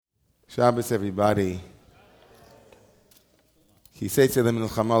Shabbos, everybody. Teitzei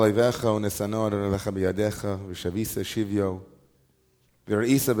lemilchama leivecha unesano adonai biyadecha v'shavisa shivyo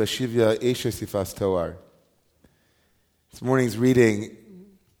v'reisa b'shivya eshes sifas toar. This morning's reading,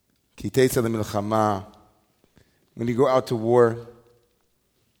 Teitzei lemilchama. When you go out to war,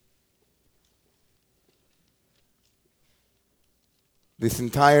 this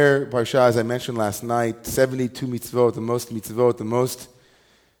entire parsha, as I mentioned last night, 72 mitzvot, the most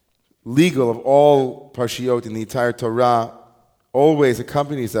legal of all parshiot in the entire Torah, always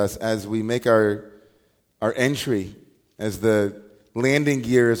accompanies us as we make our entry, as the landing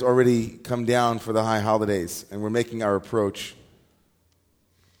gear has already come down for the high holidays, and we're making our approach.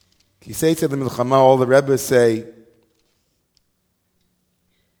 Teitzei lemilchama, all the Rebbes say,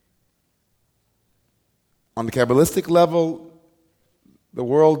 on the Kabbalistic level, the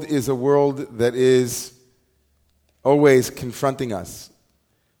world is a world that is always confronting us.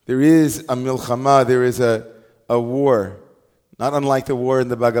 There is a milchama, there is a war, not unlike the war in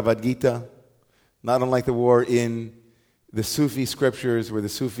the Bhagavad Gita, not unlike the war in the Sufi scriptures where the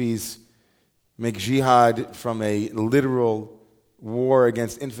Sufis make jihad from a literal war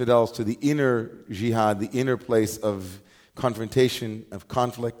against infidels to the inner jihad, the inner place of confrontation, of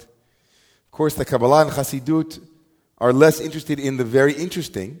conflict. Of course, the Kabbalah and Chassidut are less interested in the very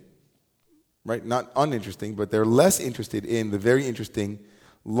interesting, right? Not uninteresting, but they're less interested in the very interesting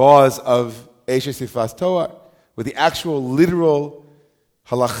laws of Eshes Sifas Toar, with the actual literal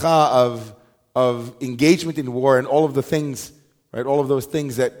halacha of engagement in war and all of the things, right? All of those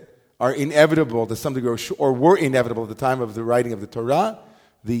things that are inevitable to some degree, or were inevitable at the time of the writing of the Torah,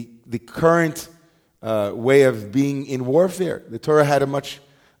 the current way of being in warfare. The Torah had a much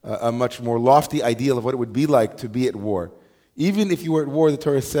more lofty ideal of what it would be like to be at war. Even if you were at war, the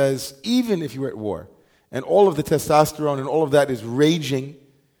Torah says, even if you were at war, and all of the testosterone and all of that is raging,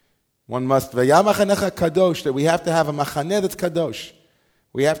 one must, kadosh, that we have to have a machaneh that's kadosh.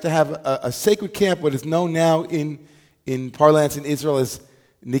 We have to have a sacred camp, what is known now in parlance in Israel as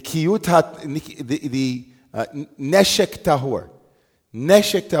nikiyut, the neshek tahor.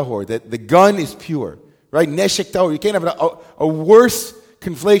 Neshek tahor, that the gun is pure. Right? Neshek tahor. You can't have a worse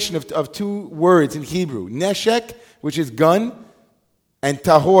conflation of two words in Hebrew. Neshek, which is gun, and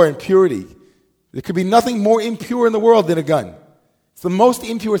tahor, and purity. There could be nothing more impure in the world than a gun. It's the most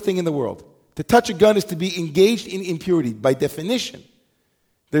impure thing in the world. To touch a gun is to be engaged in impurity, by definition.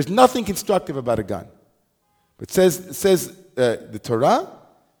 There's nothing constructive about a gun. But says the Torah,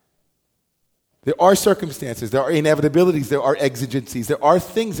 there are circumstances, there are inevitabilities, there are exigencies, there are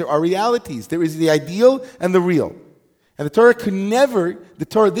things, there are realities. There is the ideal and the real. And the Torah can never,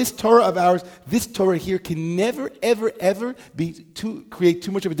 this Torah of ours, this Torah here can never, ever, ever create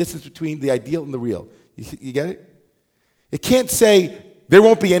too much of a distance between the ideal and the real. You get it? It can't say, there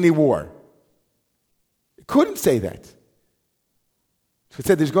won't be any war. It couldn't say that. So it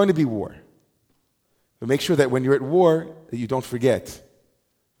said there's going to be war. But make sure that when you're at war, that you don't forget.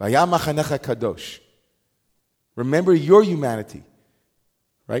 Kadosh. Remember your humanity.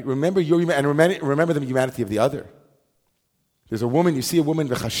 Right? Remember your humanity, and remember the humanity of the other. There's a woman, you see a woman,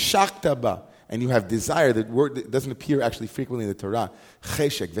 v'chashakta ba, and you have desire. The word that doesn't appear actually frequently in the Torah.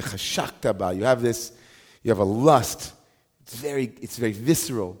 Cheshek, v'chashakta ba. You have a lust. It's very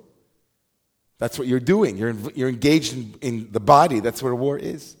visceral. That's what you're doing. You're engaged in the body. That's what a war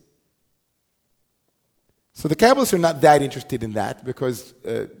is. So the Kabbalists are not that interested in that because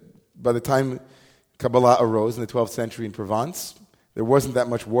by the time Kabbalah arose in the 12th century in Provence, there wasn't that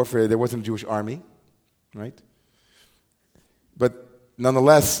much warfare. There wasn't a Jewish army, right? But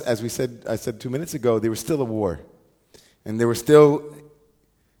nonetheless, as I said 2 minutes ago, there was still a war, and there was still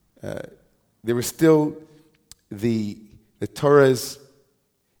the Torah's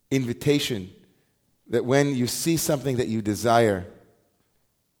invitation that when you see something that you desire,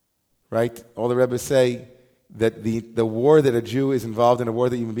 right? All the Rebbes say that the war that a Jew is involved in, a war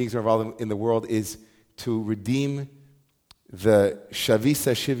that human beings are involved in the world, is to redeem the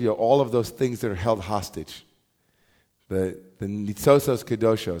shavisa shivya, all of those things that are held hostage. The nitzosos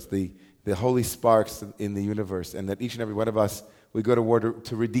kedoshos, the holy sparks in the universe, and that each and every one of us, we go to war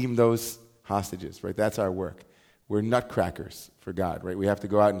to redeem those hostages, right? That's our work. We're nutcrackers for God, right? We have to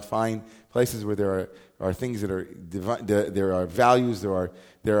go out and find places where there are things that are divine, there are values, there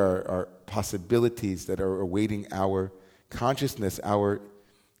are possibilities that are awaiting our consciousness, our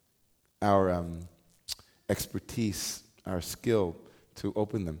expertise, our skill to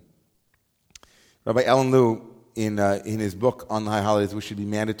open them. Rabbi Ellen Liu, in his book on the high holidays, which should be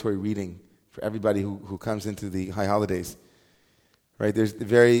mandatory reading for everybody who comes into the high holidays, right? There's the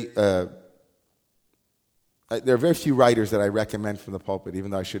very there are very few writers that I recommend from the pulpit,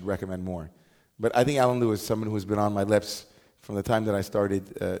 even though I should recommend more. But I think Alan Lewis is someone who's been on my lips from the time that I started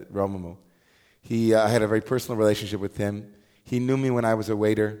Romamu. I had a very personal relationship with him. He knew me when I was a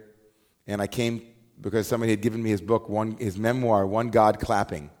waiter, and I came because somebody had given me his book, his memoir, One God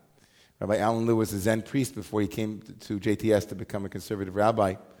Clapping. Rabbi Alan Lewis, a Zen priest before he came to JTS to become a conservative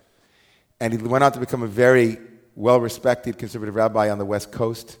rabbi. And he went on to become a very well-respected conservative rabbi on the West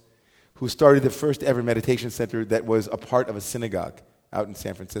Coast who started the first ever meditation center that was a part of a synagogue out in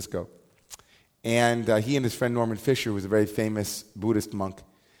San Francisco. And he and his friend Norman Fisher, who was a very famous Buddhist monk,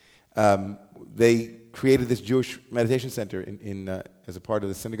 they created this Jewish meditation center as a part of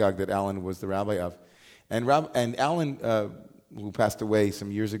the synagogue that Alan was the rabbi of. And Alan, who passed away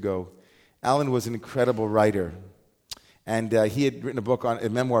some years ago, Alan was an incredible writer. And he had written a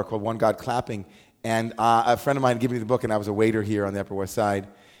memoir called One God Clapping. And a friend of mine gave me the book, and I was a waiter here on the Upper West Side.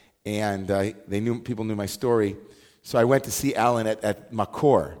 And people knew my story. So I went to see Alan at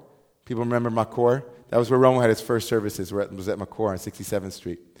Makor. People remember Makor? That was where Romo had his first services, it was at Makor on 67th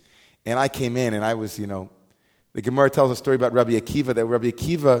Street. And I came in, and I was, the Gemara tells a story about Rabbi Akiva, that Rabbi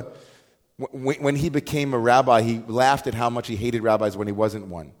Akiva, when he became a rabbi, he laughed at how much he hated rabbis when he wasn't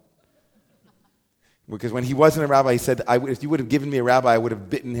one. Because when he wasn't a rabbi, he said, if you would have given me a rabbi, I would have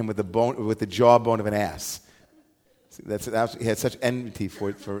bitten him with the jawbone of an ass. He had such enmity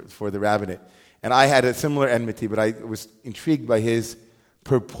for the rabbinate. And I had a similar enmity, but I was intrigued by his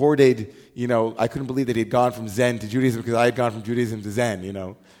purported, I couldn't believe that he had gone from Zen to Judaism because I had gone from Judaism to Zen,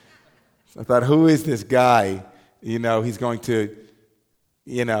 So I thought, who is this guy? He's going to,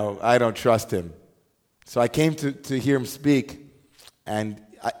 I don't trust him. So I came to hear him speak, and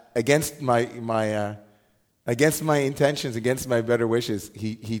against my intentions, against my better wishes,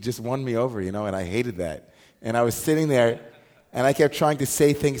 he just won me over, and I hated that. And I was sitting there, and I kept trying to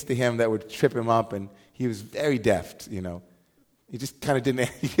say things to him that would trip him up, and he was very deft, He just kind of didn't,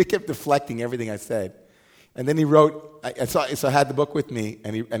 he kept deflecting everything I said. And then he wrote, so I had the book with me,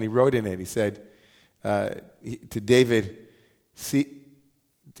 and he wrote in it, he said to David, he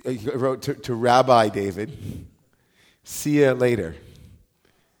wrote to Rabbi David, see you later.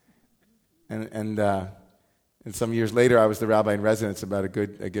 And some years later, I was the rabbi in residence. About a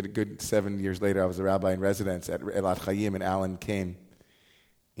good 7 years later, I was the rabbi in residence at Elat Chaim, and Alan came.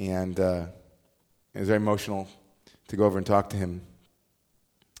 And it was very emotional to go over and talk to him.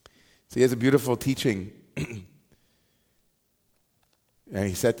 So he has a beautiful teaching. And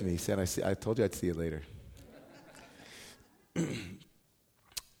he said to me, I told you I'd see you later. He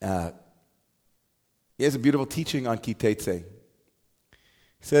has a beautiful teaching on Teitzei. He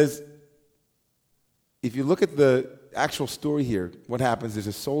says, if you look at the actual story here, what happens is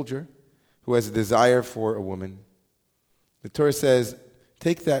a soldier who has a desire for a woman. The Torah says,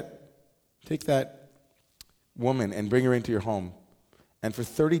 take that woman and bring her into your home. And for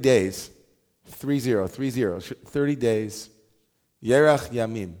 30 days, 30 days, Yerach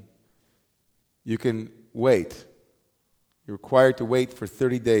Yamim, you can wait. You're required to wait for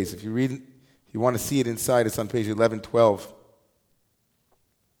 30 days. If you want to see it inside, it's on page 1112.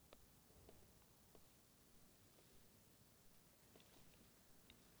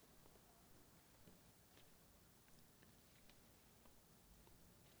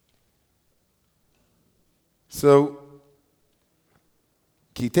 So,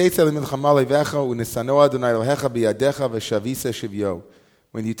 when you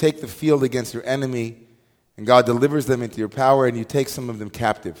take the field against your enemy, and God delivers them into your power, and you take some of them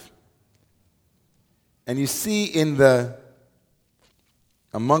captive. And you see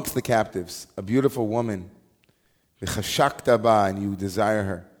amongst the captives, a beautiful woman, and you desire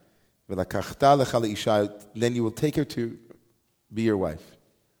her. Then you will take her to be your wife.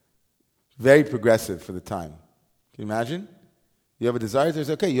 Very progressive for the time. Can you imagine? You have a desire, there's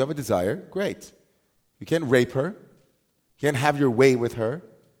okay, you have a desire, great. You can't rape her. You can't have your way with her.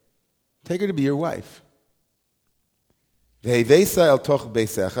 Take her to be your wife. Bring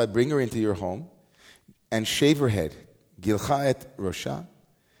her into your home and shave her head.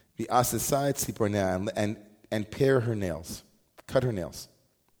 And pare her nails. Cut her nails.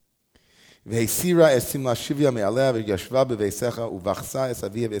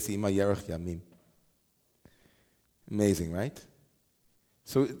 Amazing, right?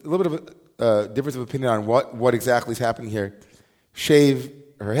 So a little bit of a difference of opinion on what exactly is happening here. Shave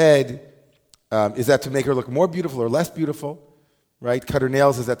her head. Is that to make her look more beautiful or less beautiful? Right? Cut her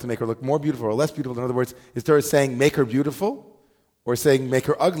nails. Is that to make her look more beautiful or less beautiful? In other words, is Torah saying make her beautiful or saying make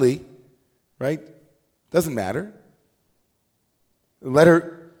her ugly? Right? Doesn't matter. Let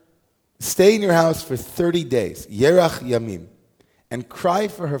her stay in your house for 30 days. Yerach Yamim. And cry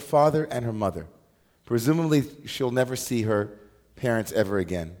for her father and her mother. Presumably, she'll never see her parents ever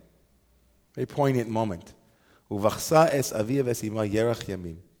again. Very poignant moment. Uvachsa es aviv es ima yerach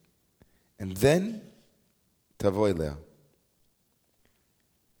yamim. And then, tavoy lea.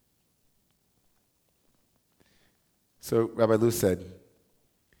 So Rabbi Lu said,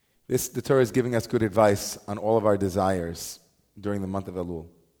 the Torah is giving us good advice on all of our desires during the month of Elul.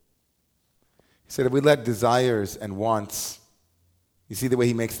 He said if we let desires and wants, you see the way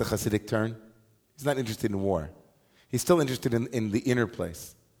he makes the Hasidic turn? He's not interested in war. He's still interested in the inner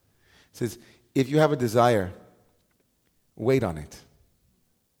place. He says, if you have a desire, wait on it.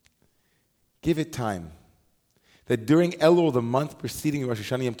 Give it time. That during Elul, the month preceding Rosh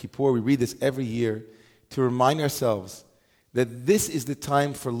Hashanah Yom Kippur, we read this every year to remind ourselves that this is the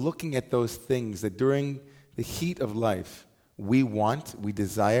time for looking at those things that during the heat of life we want, we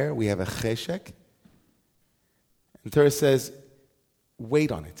desire, we have a cheshek. And Torah says,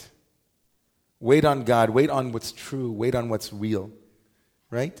 wait on it. Wait on God. Wait on what's true. Wait on what's real.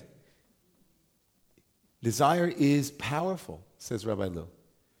 Right? Desire is powerful, says Rabbi Lu.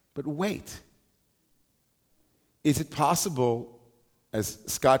 But wait. Is it possible, as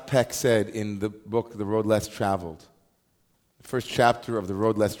Scott Peck said in the book The Road Less Traveled, the first chapter of The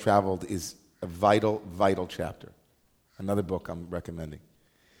Road Less Traveled is a vital, vital chapter. Another book I'm recommending.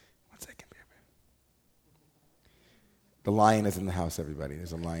 One second, baby. The lion is in the house, everybody.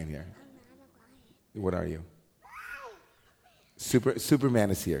 There's a lion here. What are you?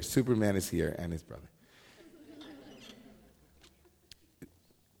 Superman is here. Superman is here and his brother.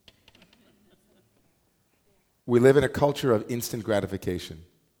 We live in a culture of instant gratification.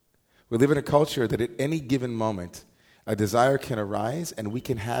 We live in a culture that at any given moment, a desire can arise and we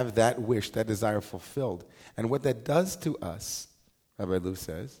can have that wish, that desire fulfilled. And what that does to us, Rabbi Lu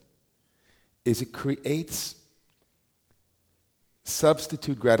says, is it creates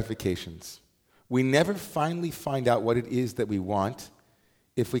substitute gratifications. We never finally find out what it is that we want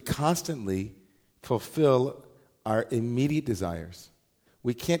if we constantly fulfill our immediate desires.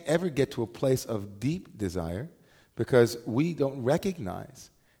 We can't ever get to a place of deep desire because we don't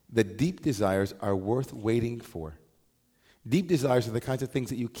recognize that deep desires are worth waiting for. Deep desires are the kinds of things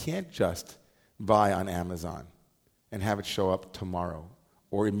that you can't just buy on Amazon and have it show up tomorrow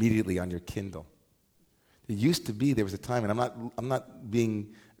or immediately on your Kindle. It used to be, there was a time, and I'm not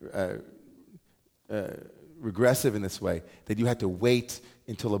being regressive in this way, that you had to wait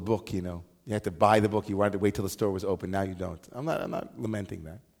until a book, you had to buy the book, you wanted to wait till the store was open, now you don't. I'm not lamenting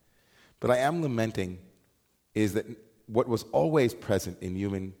that. But I am lamenting is that what was always present in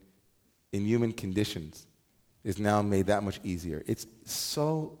human conditions is now made that much easier. It's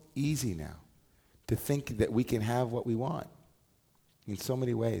so easy now to think that we can have what we want in so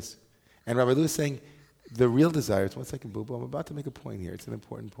many ways. And Rabbi Lu is saying the real desires, one second, Boo-Boo, I'm about to make a point here. It's an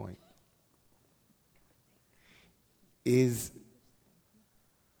important point. Is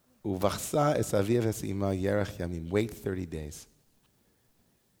Uvachsa es aviv es ima yerach yamim. Wait 30 days.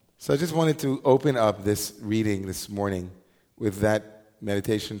 So I just wanted to open up this reading this morning with that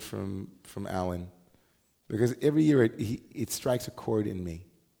meditation from Alan. Because every year it strikes a chord in me.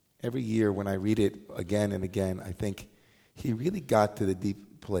 Every year when I read it again and again, I think he really got to the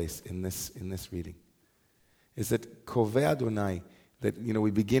deep place in this reading. Is that Kovei Adonai, that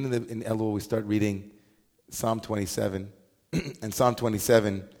we begin in Elul, we start reading Psalm 27, and Psalm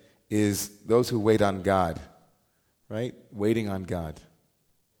 27 is those who wait on God, right? Waiting on God.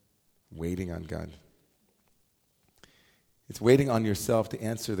 Waiting on God. It's waiting on yourself to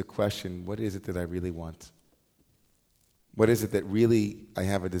answer the question, what is it that I really want? What is it that really I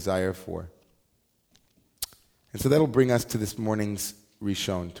have a desire for? And so that'll bring us to this morning's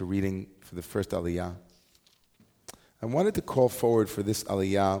Rishon, to reading for the first Aliyah. I wanted to call forward for this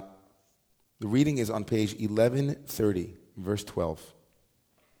Aliyah. The reading is on page 1130, verse 12.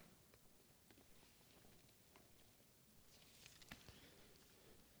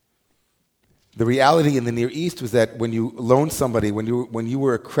 The reality in the Near East was that when you loaned somebody, when you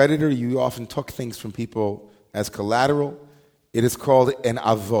were a creditor, you often took things from people as collateral. It is called an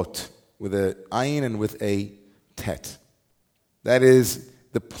avot, with an ayin and with a tet. That is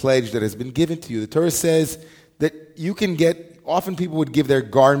the pledge that has been given to you. The Torah says that you can get, often people would give their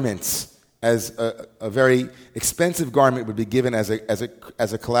garments as a very expensive garment would be given as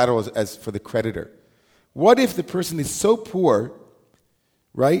a collateral as for the creditor. What if the person is so poor,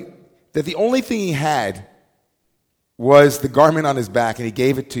 right, that the only thing he had was the garment on his back and he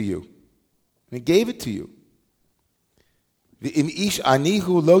gave it to you? And he gave it to you. V'im ish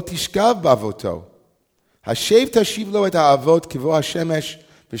anihu lo tishkav b'avoto. Hashev tashiv lo et ha'avot kivo hashemesh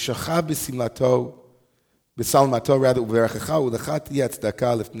v'shachav b'simlato b'salmato rather u'verachecha u'lecha tiya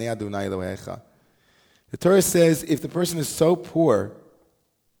tzedakah lefnei Adonai Elohecha. The Torah says if the person is so poor,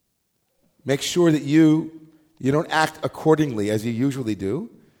 make sure that you don't act accordingly as you usually do.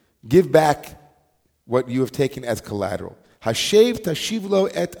 Give back what you have taken as collateral. Hashev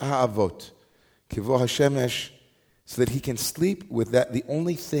tashivlo et ha'avot, kivo hashemesh, so that he can sleep with that, the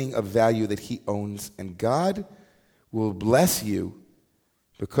only thing of value that he owns. And God will bless you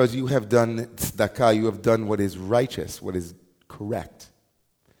because you have done tzedakah, you have done what is righteous, what is correct.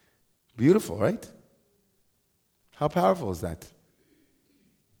 Beautiful, right? How powerful is that?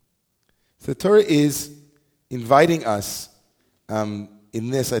 So the Torah is inviting us in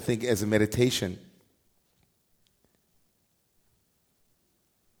this, I think, as a meditation.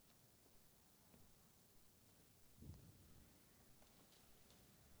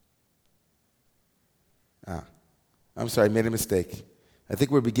 I'm sorry, I made a mistake. I think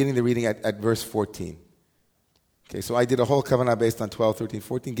we're beginning the reading at verse 14. Okay, so I did a whole kavanah based on 12, 13,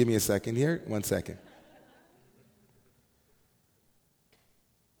 14. Give me a second here. 1 second.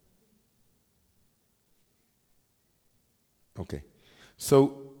 Okay.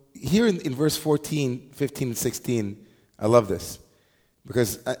 So here in verse 14, 15, and 16, I love this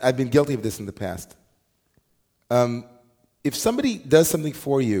because I've been guilty of this in the past. If somebody does something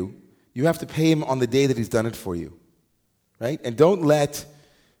for you, you have to pay him on the day that he's done it for you, right? And don't let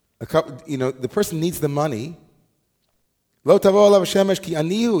the person needs the money. Lo tavo alav shemesh ki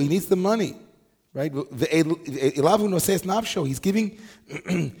anihu. He needs the money, right? Elavu noses nafsho. He's giving.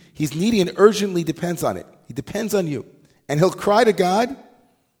 He's needy and urgently depends on it. He depends on you, and he'll cry to God,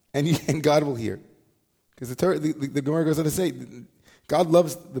 and God will hear. Because the Gemara goes on to say, God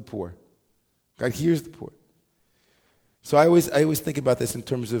loves the poor. God hears the poor. So I always think about this in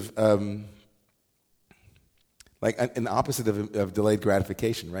terms of like an opposite of delayed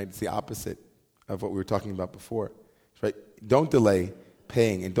gratification, right? It's the opposite of what we were talking about before, right? Don't delay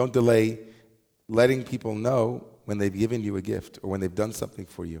paying, and don't delay letting people know when they've given you a gift or when they've done something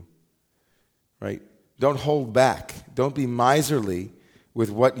for you, right? Don't hold back. Don't be miserly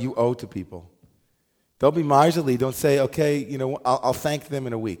with what you owe to people. Don't be miserly. Don't say, okay, I'll thank them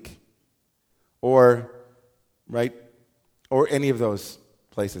in a week, or right. Or any of those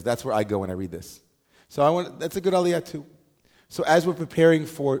places. That's where I go when I read this. So that's a good aliyah too. So as we're preparing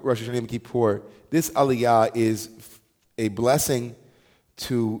for Rosh Hashanah Yom Kippur, this aliyah is a blessing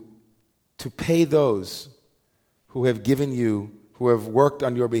to pay those who have given you, who have worked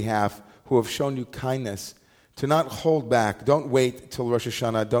on your behalf, who have shown you kindness, to not hold back. Don't wait till Rosh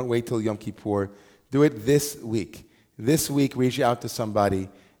Hashanah. Don't wait till Yom Kippur. Do it this week. This week, reach out to somebody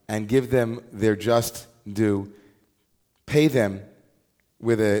and give them their just due. Pay them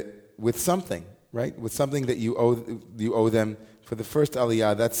with something, right? With something that you owe them. For the first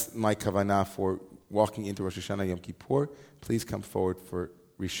aliyah, that's my kavanah for walking into Rosh Hashanah Yom Kippur. Please come forward for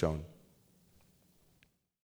Rishon.